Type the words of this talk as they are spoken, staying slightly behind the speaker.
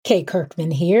Kay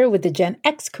Kirkman here with the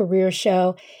GenX Career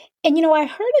Show. And I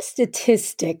heard a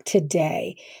statistic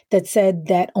today that said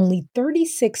that only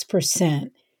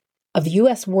 36% of the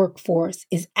US workforce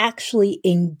is actually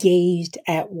engaged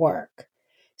at work.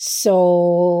 So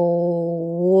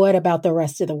what about the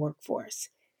rest of the workforce?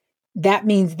 That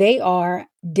means they are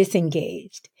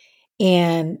disengaged.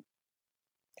 And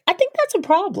I think that's a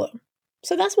problem.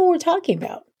 So that's what we're talking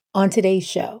about on today's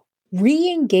show.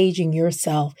 Re-engaging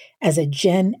yourself as a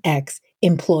Gen X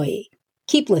employee.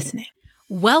 Keep listening.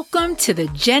 Welcome to the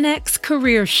Gen X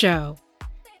Career Show,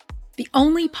 the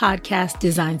only podcast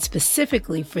designed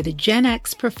specifically for the Gen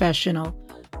X professional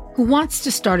who wants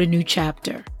to start a new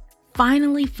chapter,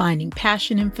 finally finding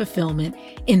passion and fulfillment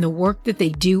in the work that they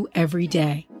do every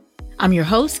day. I'm your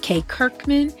host, Kay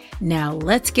Kirkman. Now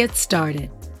let's get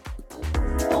started.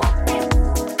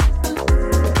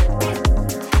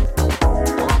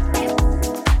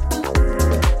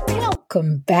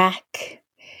 Welcome back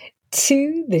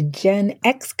to the Gen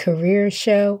X Career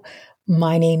Show.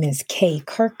 My name is Kay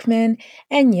Kirkman,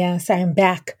 and yes, I am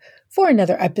back for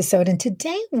another episode. And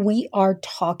today we are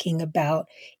talking about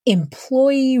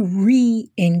employee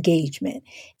re-engagement.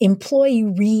 Employee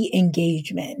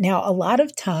re-engagement. Now, a lot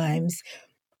of times,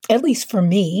 at least for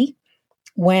me,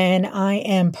 when I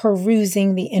am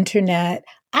perusing the internet,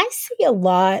 I see a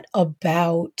lot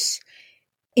about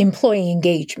employee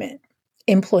engagement.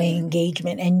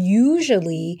 And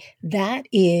usually that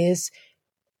is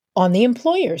on the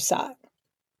employer side.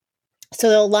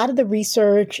 So a lot of the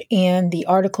research and the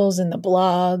articles and the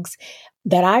blogs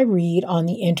that I read on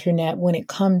the internet when it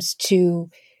comes to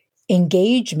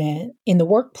engagement in the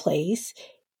workplace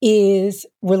is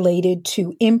related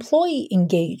to employee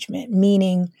engagement,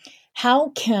 meaning how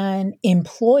can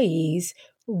employees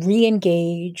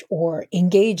re-engage or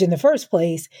engage in the first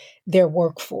place their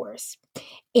workforce?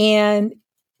 And,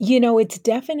 it's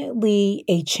definitely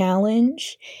a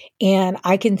challenge, and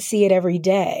I can see it every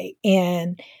day,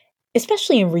 and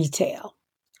especially in retail.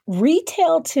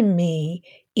 Retail to me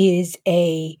is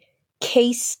a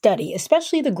case study,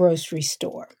 especially the grocery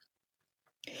store.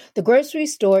 The grocery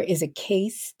store is a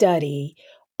case study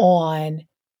on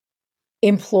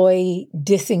employee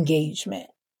disengagement,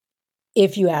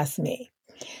 if you ask me.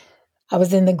 I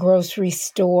was in the grocery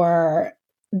store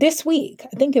this week.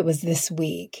 I think it was this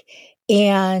week.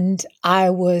 And I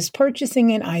was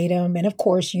purchasing an item. And of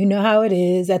course, you know how it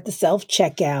is at the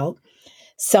self-checkout.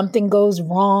 Something goes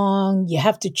wrong. You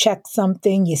have to check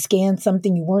something. You scan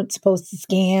something you weren't supposed to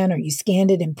scan, or you scanned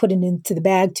it and put it into the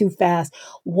bag too fast,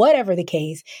 whatever the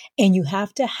case. And you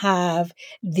have to have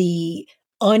the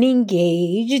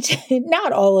unengaged,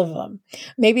 not all of them.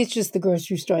 Maybe it's just the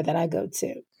grocery store that I go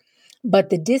to. But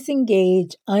the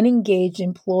disengaged, unengaged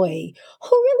employee who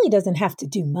really doesn't have to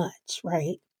do much,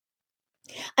 right?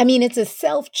 I mean, it's a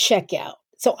self-checkout.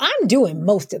 So I'm doing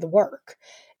most of the work.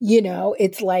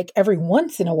 It's like every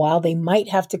once in a while, they might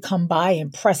have to come by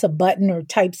and press a button or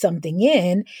type something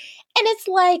in. And it's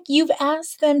like you've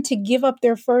asked them to give up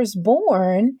their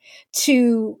firstborn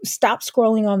to stop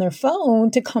scrolling on their phone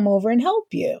to come over and help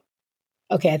you.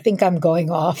 Okay, I think I'm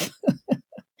going off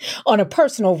on a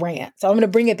personal rant. So I'm going to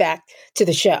bring it back to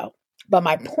the show. But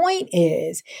my point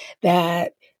is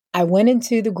that I went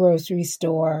into the grocery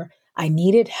store. I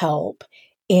needed help.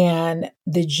 And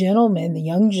the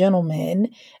young gentleman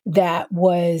that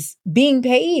was being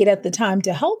paid at the time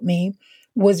to help me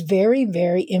was very,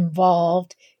 very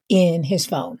involved in his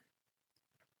phone.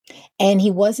 And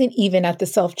he wasn't even at the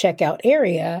self-checkout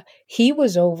area. He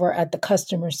was over at the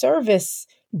customer service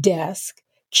desk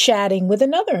chatting with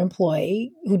another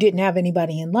employee who didn't have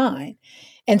anybody in line.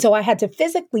 And so I had to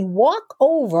physically walk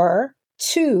over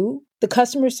to the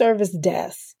customer service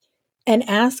desk and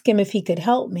ask him if he could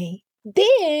help me.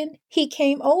 Then he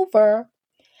came over,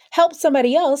 helped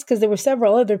somebody else because there were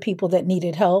several other people that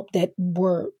needed help that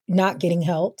were not getting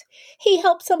helped. He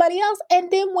helped somebody else and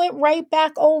then went right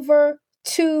back over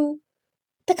to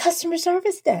the customer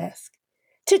service desk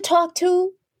to talk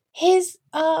to his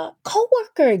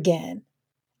coworker again.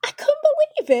 I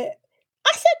couldn't believe it.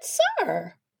 I said,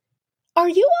 "Sir, are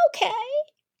you okay?"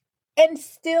 And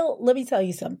still, let me tell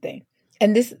you something.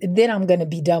 And then I'm going to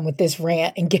be done with this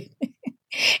rant and get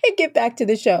back to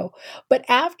the show. But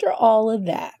after all of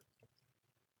that,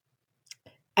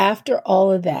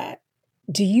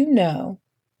 do you know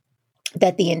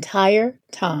that the entire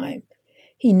time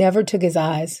he never took his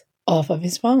eyes off of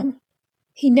his phone?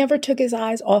 He never took his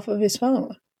eyes off of his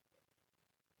phone.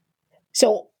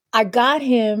 So I got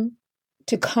him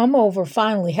to come over,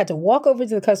 finally had to walk over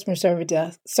to the customer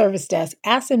service desk,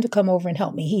 ask him to come over and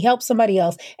help me. He helped somebody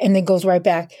else and then goes right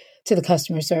back to the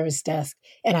customer service desk,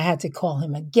 and I had to call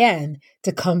him again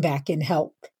to come back and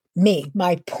help me.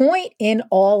 My point in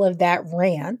all of that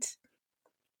rant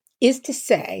is to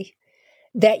say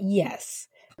that yes,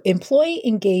 employee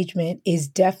engagement is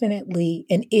definitely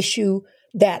an issue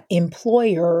that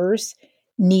employers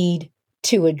need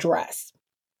to address.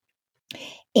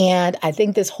 And I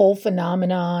think this whole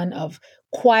phenomenon of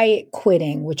quiet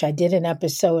quitting, which I did an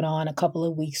episode on a couple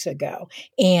of weeks ago,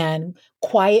 and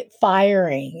quiet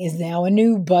firing is now a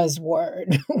new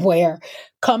buzzword where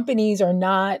companies are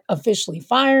not officially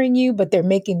firing you, but they're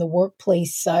making the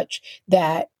workplace such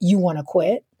that you want to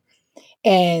quit.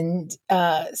 And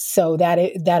so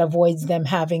that avoids them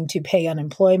having to pay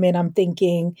unemployment, I'm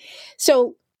thinking.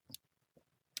 So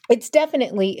it's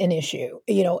definitely an issue.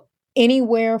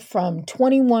 Anywhere from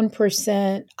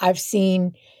 21%, I've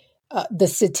seen the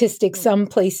statistics, some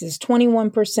places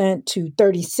 21% to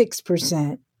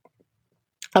 36%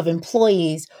 of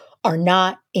employees are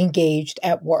not engaged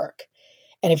at work.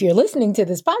 And if you're listening to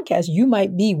this podcast, you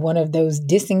might be one of those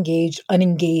disengaged,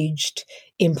 unengaged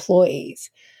employees.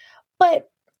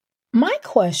 But my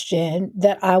question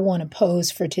that I want to pose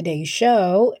for today's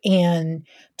show and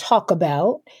talk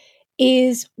about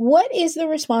is, what is the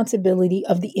responsibility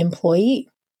of the employee?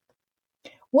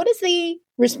 What is the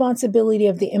responsibility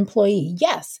of the employee?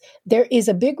 Yes, there is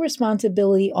a big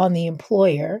responsibility on the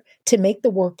employer to make the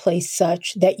workplace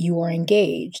such that you are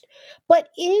engaged. But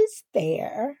is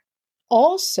there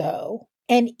also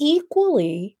an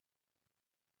equally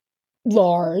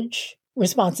large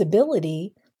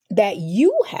responsibility that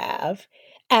you have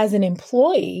as an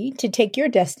employee to take your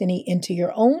destiny into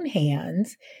your own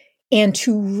hands and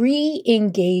to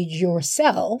re-engage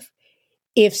yourself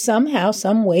if somehow,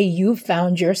 some way you've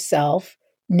found yourself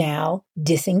now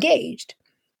disengaged?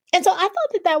 And so I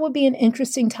thought that that would be an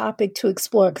interesting topic to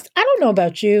explore, because I don't know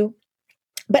about you,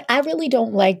 but I really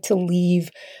don't like to leave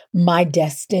my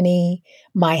destiny,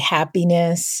 my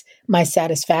happiness, my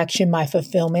satisfaction, my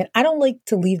fulfillment. I don't like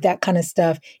to leave that kind of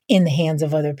stuff in the hands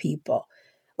of other people.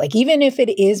 Like, even if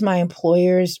it is my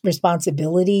employer's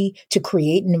responsibility to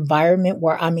create an environment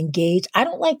where I'm engaged, I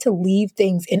don't like to leave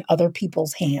things in other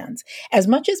people's hands. As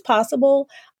much as possible,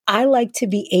 I like to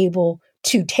be able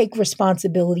to take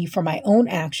responsibility for my own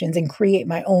actions and create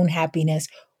my own happiness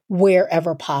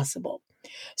wherever possible.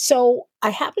 So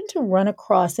I happened to run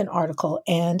across an article,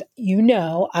 and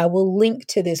I will link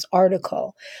to this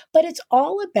article, but it's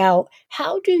all about,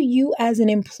 how do you as an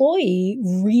employee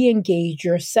re-engage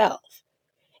yourself?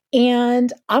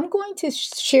 And I'm going to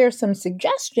share some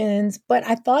suggestions, but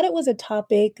I thought it was a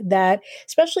topic that,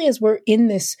 especially as we're in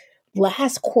this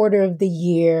last quarter of the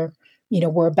year,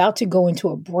 we're about to go into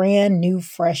a brand new,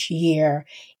 fresh year.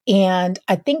 And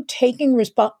I think taking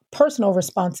personal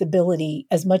responsibility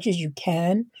as much as you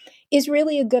can is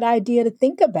really a good idea to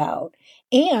think about.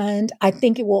 And I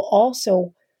think it will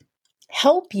also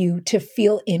help you to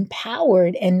feel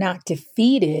empowered and not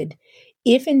defeated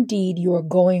if indeed you are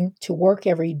going to work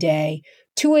every day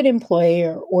to an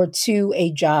employer or to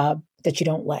a job that you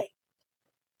don't like.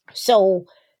 So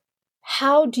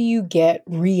how do you get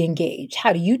re-engaged?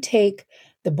 How do you take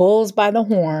the bulls by the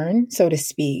horn, so to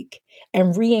speak,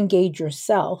 and re-engage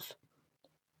yourself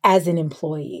as an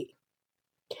employee?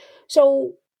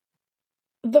 So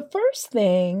the first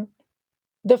thing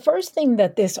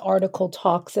that this article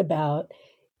talks about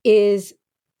is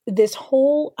this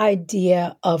whole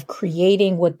idea of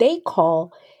creating what they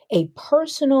call a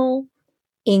personal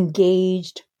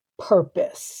engaged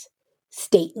purpose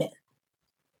statement.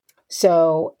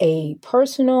 So, a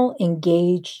personal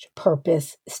engaged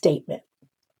purpose statement.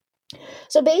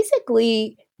 So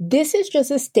basically, this is just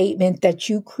a statement that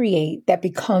you create that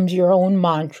becomes your own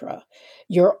mantra,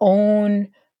 your own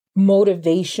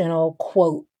motivational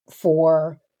quote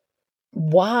for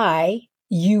why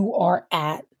you are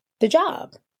at the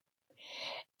job.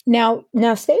 Now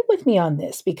stay with me on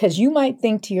this, because you might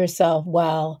think to yourself,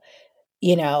 well,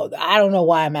 I don't know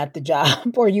why I'm at the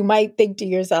job. Or you might think to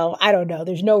yourself, I don't know,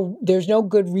 there's no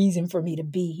good reason for me to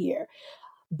be here.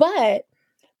 But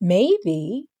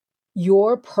maybe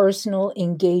your personal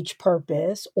engaged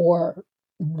purpose, or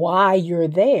why you're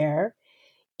there,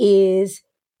 is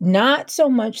not so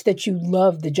much that you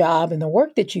love the job and the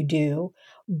work that you do,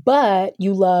 but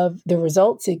you love the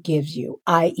results it gives you,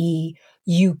 i.e.,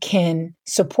 you can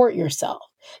support yourself.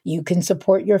 You can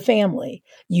support your family.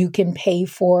 You can pay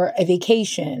for a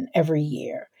vacation every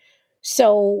year.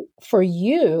 So for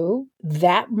you,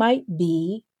 that might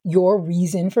be your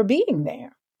reason for being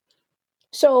there.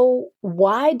 So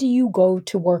why do you go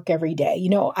to work every day?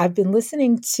 I've been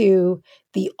listening to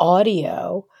the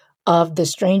audio of The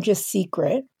Strangest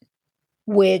Secret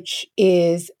which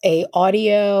is a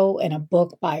audio and a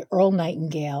book by Earl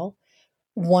Nightingale,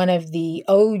 one of the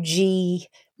OG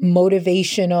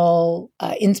motivational,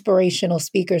 inspirational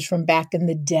speakers from back in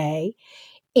the day.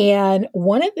 And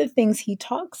one of the things he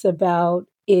talks about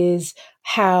is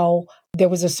how there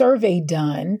was a survey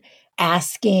done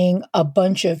asking a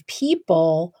bunch of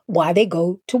people why they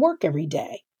go to work every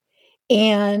day.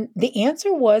 And the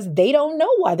answer was they don't know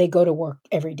why they go to work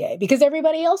every day because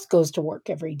everybody else goes to work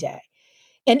every day.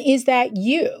 And is that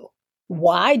you?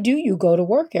 Why do you go to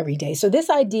work every day? So, this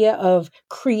idea of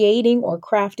creating or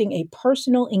crafting a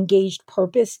personal engaged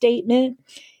purpose statement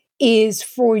is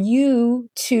for you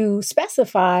to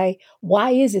specify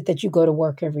why is it that you go to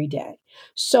work every day.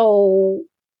 So,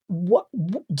 what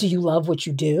do you love what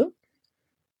you do?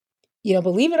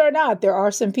 Believe it or not, there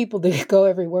are some people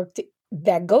that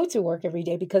that go to work every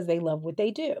day because they love what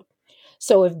they do.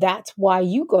 So if that's why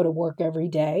you go to work every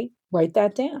day, write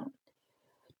that down.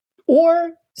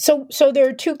 Or so there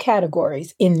are two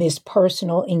categories in this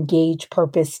personal engaged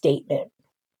purpose statement.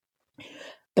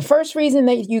 The first reason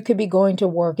that you could be going to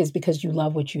work is because you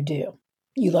love what you do.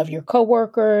 You love your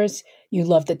coworkers, you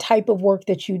love the type of work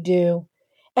that you do.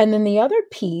 And then the other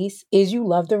piece is you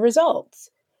love the results.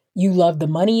 You love the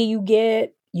money you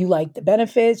get, you like the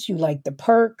benefits, you like the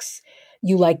perks,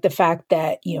 you like the fact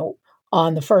that,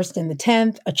 on the 1st and the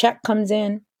 10th, a check comes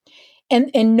in.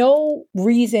 And no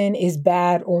reason is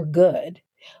bad or good.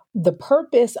 The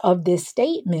purpose of this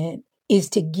statement is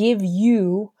to give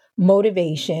you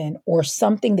motivation or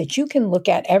something that you can look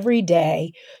at every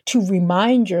day to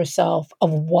remind yourself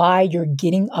of why you're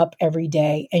getting up every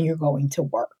day and you're going to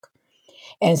work.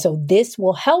 And so this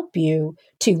will help you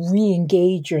to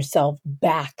re-engage yourself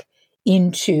back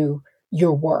into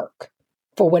your work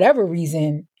for whatever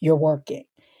reason you're working.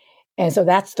 And so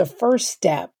that's the first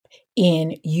step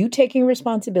in you taking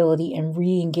responsibility and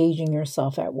re-engaging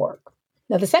yourself at work.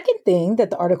 Now, the second thing that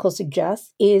the article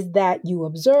suggests is that you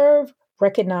observe,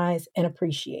 recognize, and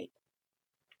appreciate.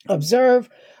 Observe,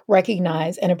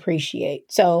 recognize, and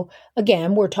appreciate. So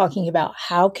again, we're talking about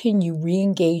how can you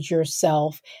re-engage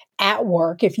yourself at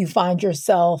work if you find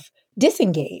yourself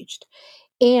disengaged.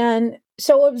 And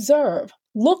so observe,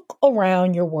 look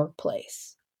around your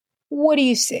workplace. What do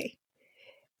you see?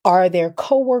 Are there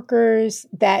coworkers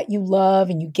that you love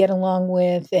and you get along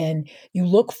with and you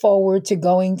look forward to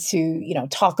going to,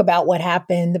 talk about what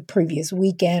happened the previous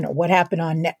weekend or what happened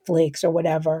on Netflix or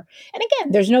whatever? And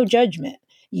again, there's no judgment,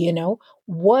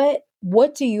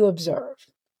 what do you observe?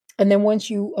 And then once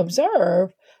you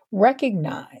observe,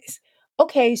 recognize,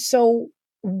 okay, so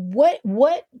what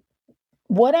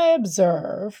I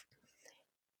observe,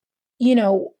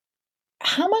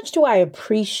 how much do I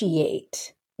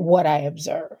appreciate what I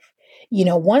observe?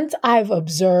 Once I've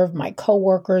observed my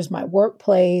coworkers, my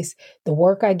workplace, the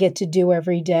work I get to do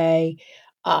every day,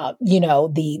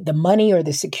 the money or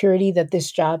the security that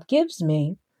this job gives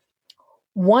me,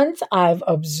 once I've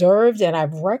observed and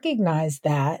I've recognized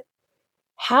that,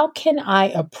 how can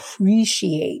I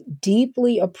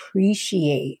deeply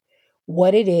appreciate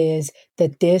what it is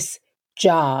that this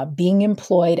job, being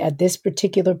employed at this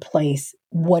particular place,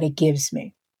 what it gives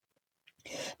me?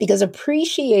 Because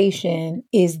appreciation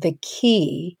is the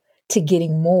key to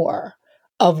getting more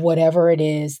of whatever it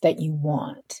is that you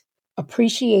want.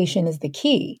 Appreciation is the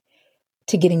key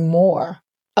to getting more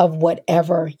of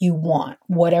whatever you want.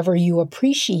 Whatever you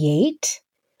appreciate,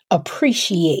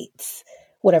 appreciates.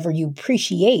 Whatever you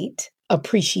appreciate,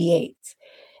 appreciates.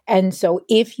 And so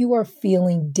if you are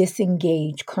feeling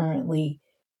disengaged currently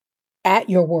at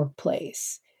your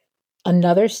workplace,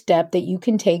 another step that you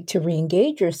can take to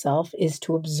re-engage yourself is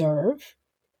to observe.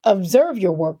 Observe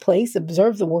your workplace,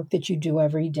 observe the work that you do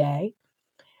every day.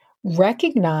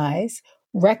 Recognize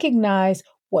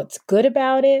what's good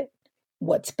about it,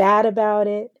 what's bad about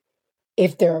it.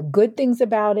 If there are good things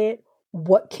about it,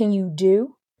 what can you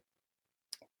do?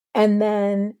 And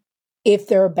then if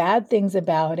there are bad things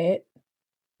about it,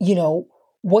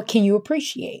 what can you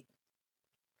appreciate?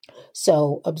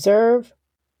 So observe,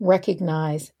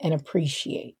 recognize, and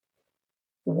appreciate.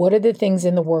 What are the things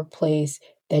in the workplace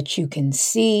that you can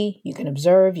see, you can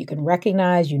observe, you can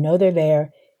recognize, they're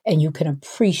there, and you can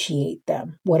appreciate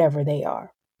them, whatever they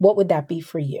are? What would that be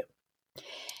for you?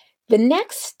 The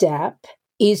next step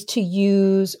is to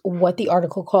use what the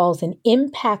article calls an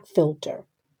impact filter.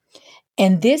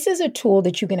 And this is a tool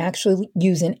that you can actually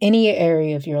use in any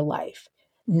area of your life,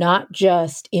 not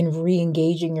just in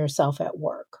re-engaging yourself at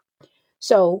work.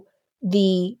 So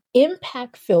the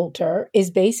impact filter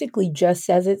is basically just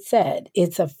as it said.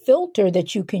 It's a filter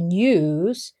that you can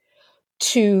use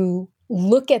to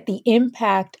look at the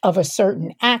impact of a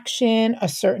certain action, a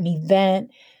certain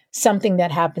event, something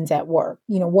that happens at work.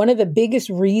 One of the biggest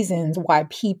reasons why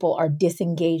people are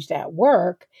disengaged at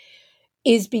work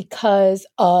is because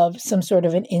of some sort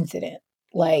of an incident.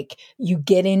 Like you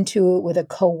get into it with a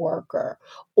coworker,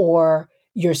 or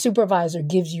your supervisor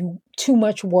gives you too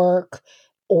much work,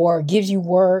 or gives you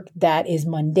work that is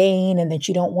mundane and that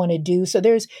you don't want to do. So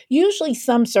there's usually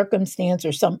some circumstance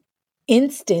or some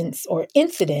instance or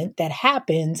incident that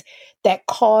happens that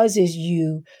causes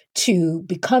you to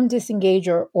become disengaged,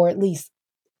 or at least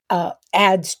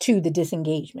adds to the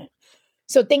disengagement.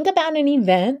 So think about an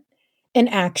event, an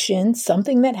action,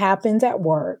 something that happens at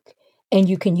work, and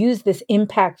you can use this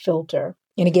impact filter.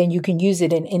 And again, you can use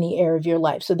it in any area of your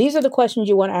life. So these are the questions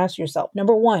you want to ask yourself.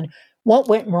 Number one, what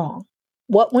went wrong?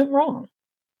 What went wrong?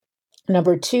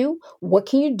 Number two, what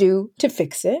can you do to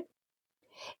fix it?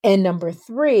 And number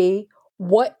three,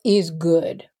 what is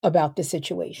good about the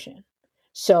situation?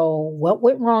 So, what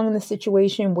went wrong in the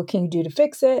situation? What can you do to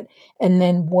fix it? And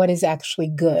then what is actually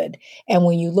good? And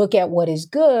when you look at what is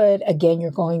good, again,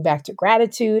 you're going back to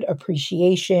gratitude,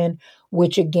 appreciation,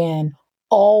 which again,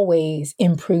 always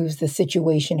improves the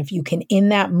situation if you can, in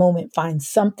that moment, find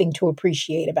something to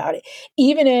appreciate about it.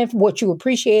 Even if what you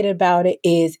appreciate about it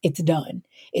is it's done,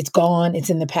 it's gone, it's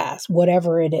in the past,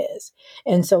 whatever it is.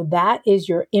 And so that is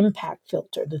your impact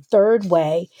filter, the third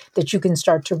way that you can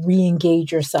start to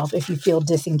re-engage yourself if you feel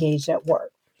disengaged at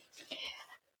work.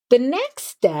 The next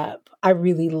step I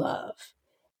really love,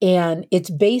 and it's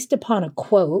based upon a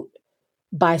quote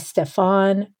by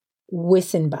Stefan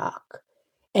Wissenbach.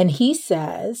 And he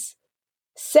says,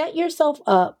 set yourself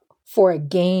up for a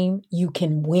game you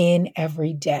can win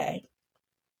every day.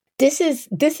 This is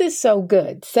so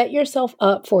good. Set yourself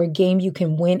up for a game you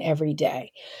can win every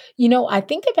day. I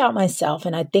think about myself,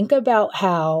 and I think about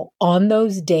how on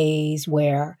those days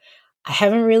where I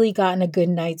haven't really gotten a good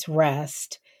night's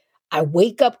rest, I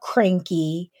wake up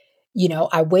cranky.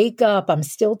 I wake up, I'm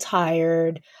still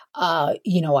tired. I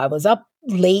was up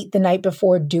late the night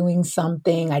before doing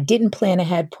something. I didn't plan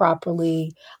ahead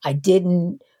properly. I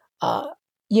didn't,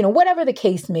 whatever the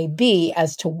case may be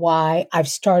as to why I've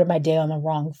started my day on the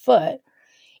wrong foot.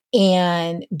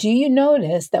 And do you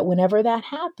notice that whenever that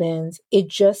happens, it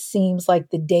just seems like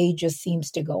the day just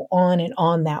seems to go on and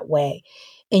on that way.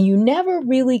 And you never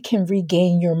really can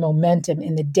regain your momentum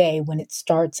in the day when it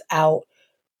starts out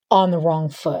on the wrong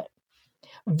foot,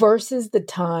 versus the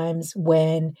times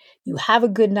when you have a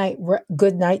good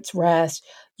night's rest,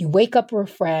 you wake up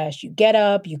refreshed, you get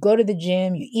up, you go to the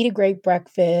gym, you eat a great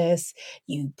breakfast,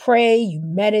 you pray, you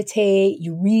meditate,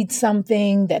 you read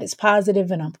something that is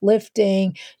positive and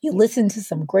uplifting, you listen to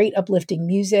some great uplifting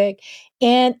music.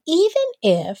 And even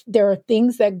if there are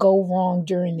things that go wrong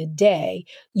during the day,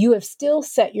 you have still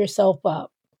set yourself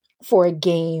up for a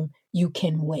game you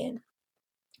can win.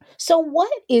 So,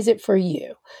 what is it for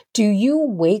you? Do you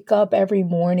wake up every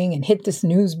morning and hit the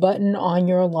snooze button on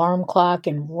your alarm clock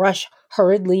and rush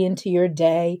hurriedly into your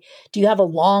day? Do you have a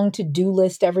long to-do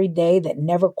list every day that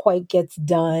never quite gets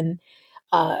done?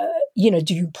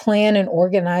 Do you plan and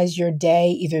organize your day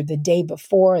either the day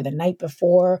before or the night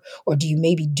before? Or do you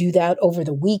maybe do that over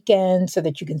the weekend so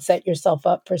that you can set yourself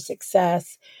up for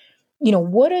success?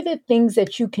 What are the things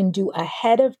that you can do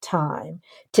ahead of time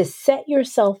to set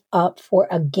yourself up for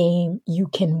a game you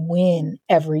can win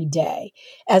every day,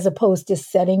 as opposed to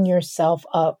setting yourself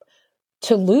up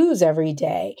to lose every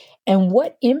day? And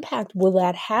what impact will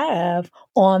that have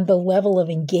on the level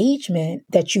of engagement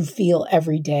that you feel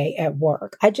every day at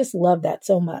work? I just love that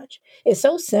so much. It's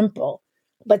so simple,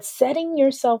 but setting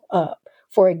yourself up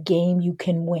for a game you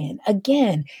can win.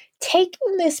 Again,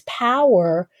 taking the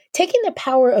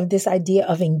power of this idea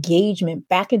of engagement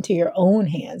back into your own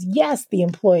hands. Yes, the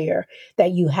employer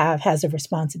that you have has a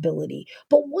responsibility,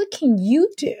 but what can you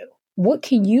do? What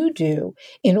can you do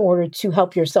in order to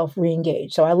help yourself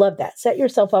re-engage? So I love that. Set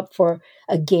yourself up for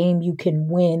a game you can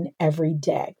win every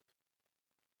day.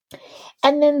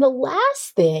 And then the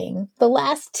last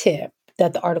tip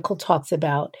that the article talks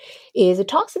about is it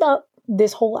talks about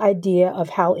this whole idea of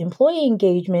how employee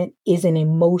engagement is an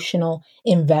emotional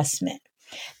investment.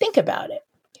 Think about it.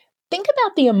 Think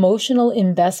about the emotional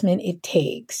investment it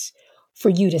takes for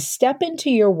you to step into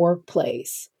your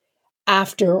workplace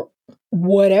after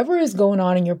whatever is going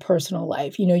on in your personal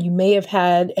life. You may have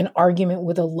had an argument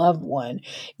with a loved one.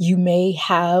 You may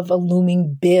have a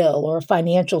looming bill or a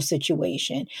financial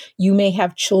situation. You may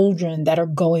have children that are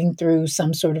going through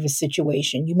some sort of a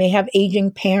situation. You may have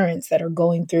aging parents that are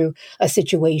going through a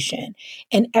situation.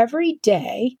 And every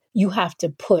day you have to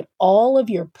put all of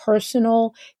your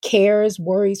personal cares,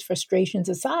 worries, frustrations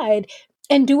aside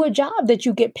and do a job that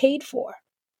you get paid for.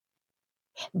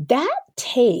 That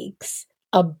takes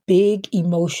a big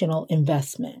emotional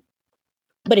investment.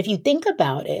 But if you think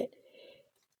about it,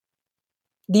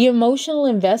 the emotional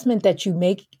investment that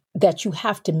you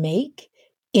have to make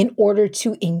in order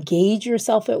to engage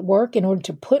yourself at work, in order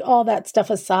to put all that stuff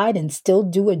aside and still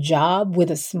do a job with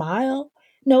a smile,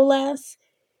 no less,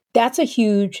 that's a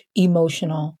huge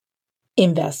emotional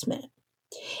investment.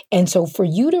 And so for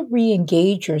you to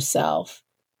re-engage yourself,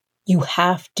 you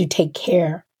have to take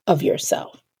care of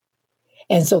yourself.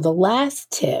 And so the last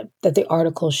tip that the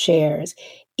article shares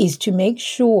is to make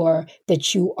sure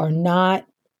that you are not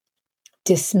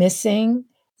dismissing,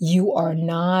 you are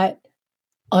not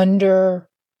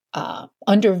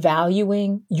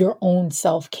undervaluing your own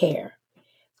self-care,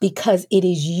 because it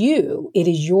is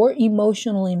your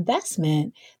emotional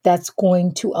investment that's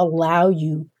going to allow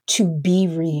you to be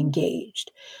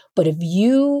re-engaged. But if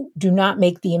you do not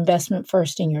make the investment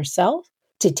first in yourself,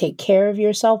 to take care of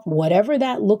yourself, whatever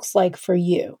that looks like for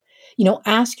you,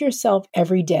 ask yourself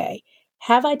every day,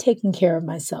 have I taken care of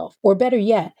myself? Or better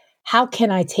yet, how can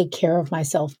I take care of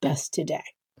myself best today?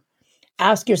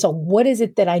 Ask yourself, what is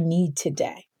it that I need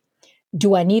today?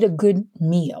 Do I need a good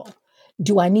meal?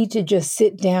 Do I need to just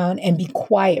sit down and be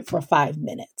quiet for 5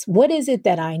 minutes? What is it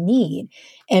that I need?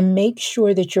 And make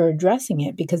sure that you're addressing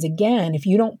it. Because again, if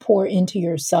you don't pour into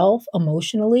yourself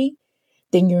emotionally,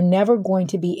 then you're never going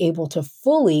to be able to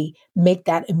fully make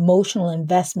that emotional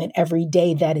investment every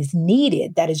day that is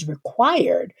needed, that is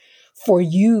required for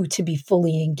you to be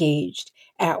fully engaged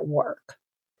at work.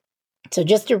 So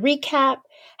just to recap,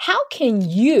 how can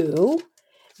you,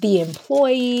 the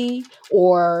employee,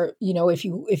 or if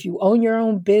you own your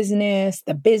own business,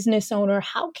 the business owner,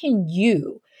 how can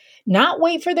you not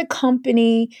wait for the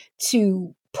company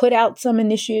to put out some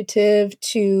initiative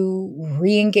to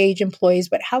re-engage employees,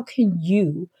 but how can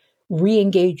you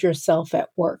re-engage yourself at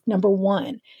work? Number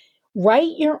one,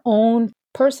 write your own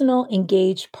personal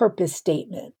engaged purpose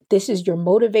statement. This is your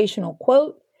motivational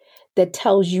quote that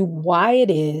tells you why it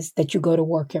is that you go to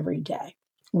work every day.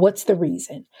 What's the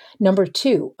reason? Number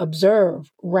two,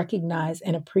 observe, recognize,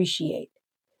 and appreciate.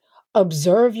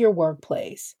 Observe your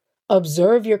workplace.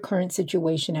 Observe your current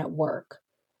situation at work.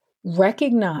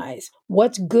 Recognize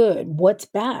what's good, what's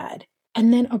bad,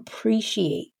 and then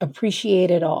appreciate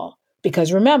it all.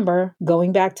 Because remember,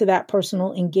 going back to that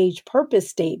personal engaged purpose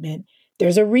statement,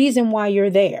 there's a reason why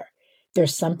you're there.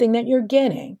 There's something that you're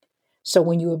getting. So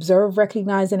when you observe,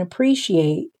 recognize, and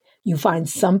appreciate, you find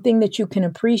something that you can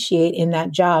appreciate in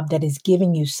that job that is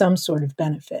giving you some sort of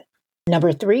benefit.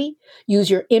 Number three,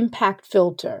 use your impact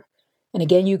filter. And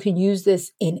again, you can use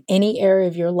this in any area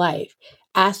of your life.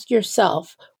 Ask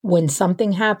yourself, when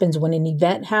something happens, when an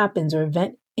event happens or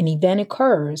an event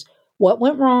occurs, what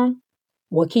went wrong?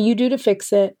 What can you do to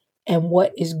fix it? And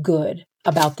what is good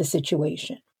about the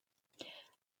situation?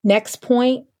 Next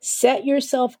point, set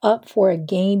yourself up for a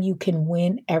game you can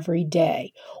win every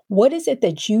day. What is it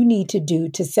that you need to do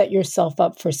to set yourself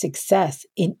up for success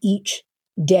in each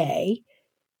day?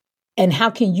 And how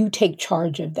can you take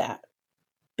charge of that?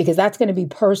 Because that's going to be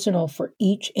personal for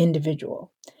each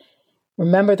individual.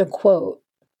 Remember the quote,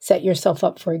 set yourself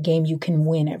up for a game you can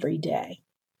win every day.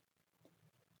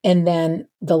 And then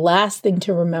the last thing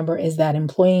to remember is that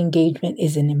employee engagement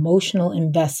is an emotional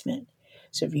investment.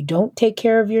 So if you don't take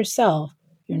care of yourself,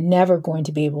 you're never going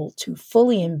to be able to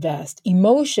fully invest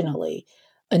emotionally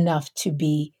enough to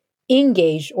be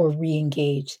engaged or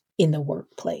re-engaged in the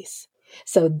workplace.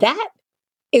 So that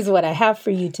is what I have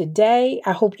for you today.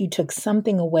 I hope you took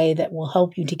something away that will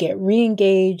help you to get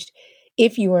re-engaged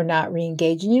if you are not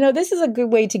re-engaged. And this is a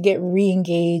good way to get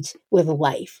re-engaged with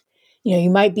life. You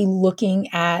might be looking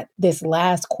at this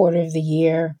last quarter of the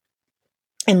year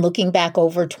and looking back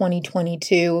over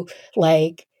 2022,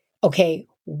 like, okay,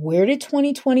 where did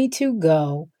 2022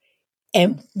 go?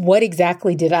 And what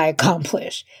exactly did I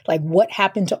accomplish? Like, what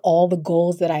happened to all the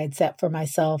goals that I had set for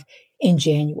myself in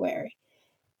January?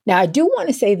 Now, I do want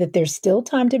to say that there's still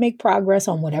time to make progress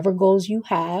on whatever goals you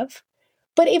have.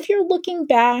 But if you're looking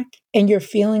back and you're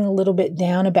feeling a little bit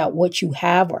down about what you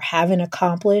have or haven't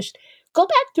accomplished, go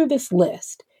back through this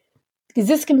list, because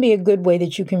this can be a good way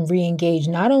that you can re-engage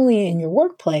not only in your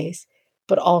workplace,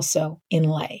 but also in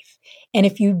life. And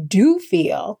if you do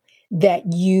feel that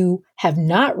you have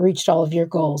not reached all of your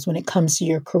goals when it comes to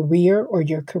your career or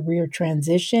your career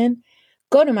transition,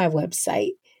 go to my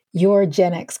website,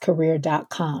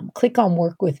 yourgenxcareer.com. Click on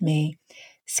Work with Me.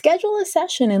 Schedule a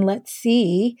session and let's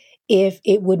see if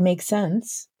it would make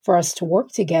sense for us to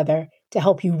work together to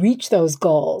help you reach those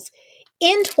goals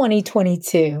in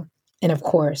 2022 and, of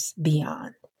course,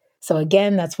 beyond. So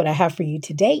again, that's what I have for you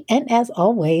today. And as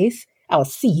always, I'll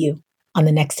see you on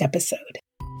the next episode.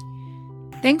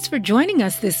 Thanks for joining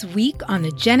us this week on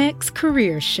the GenX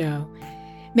Career Show.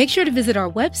 Make sure to visit our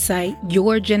website,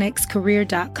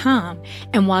 yourgenxcareer.com,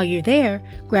 and while you're there,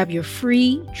 grab your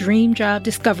free Dream Job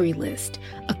Discovery List,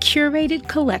 a curated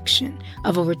collection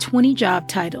of over 20 job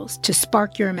titles to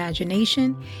spark your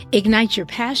imagination, ignite your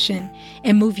passion,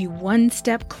 and move you one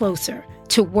step closer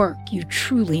to work you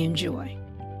truly enjoy.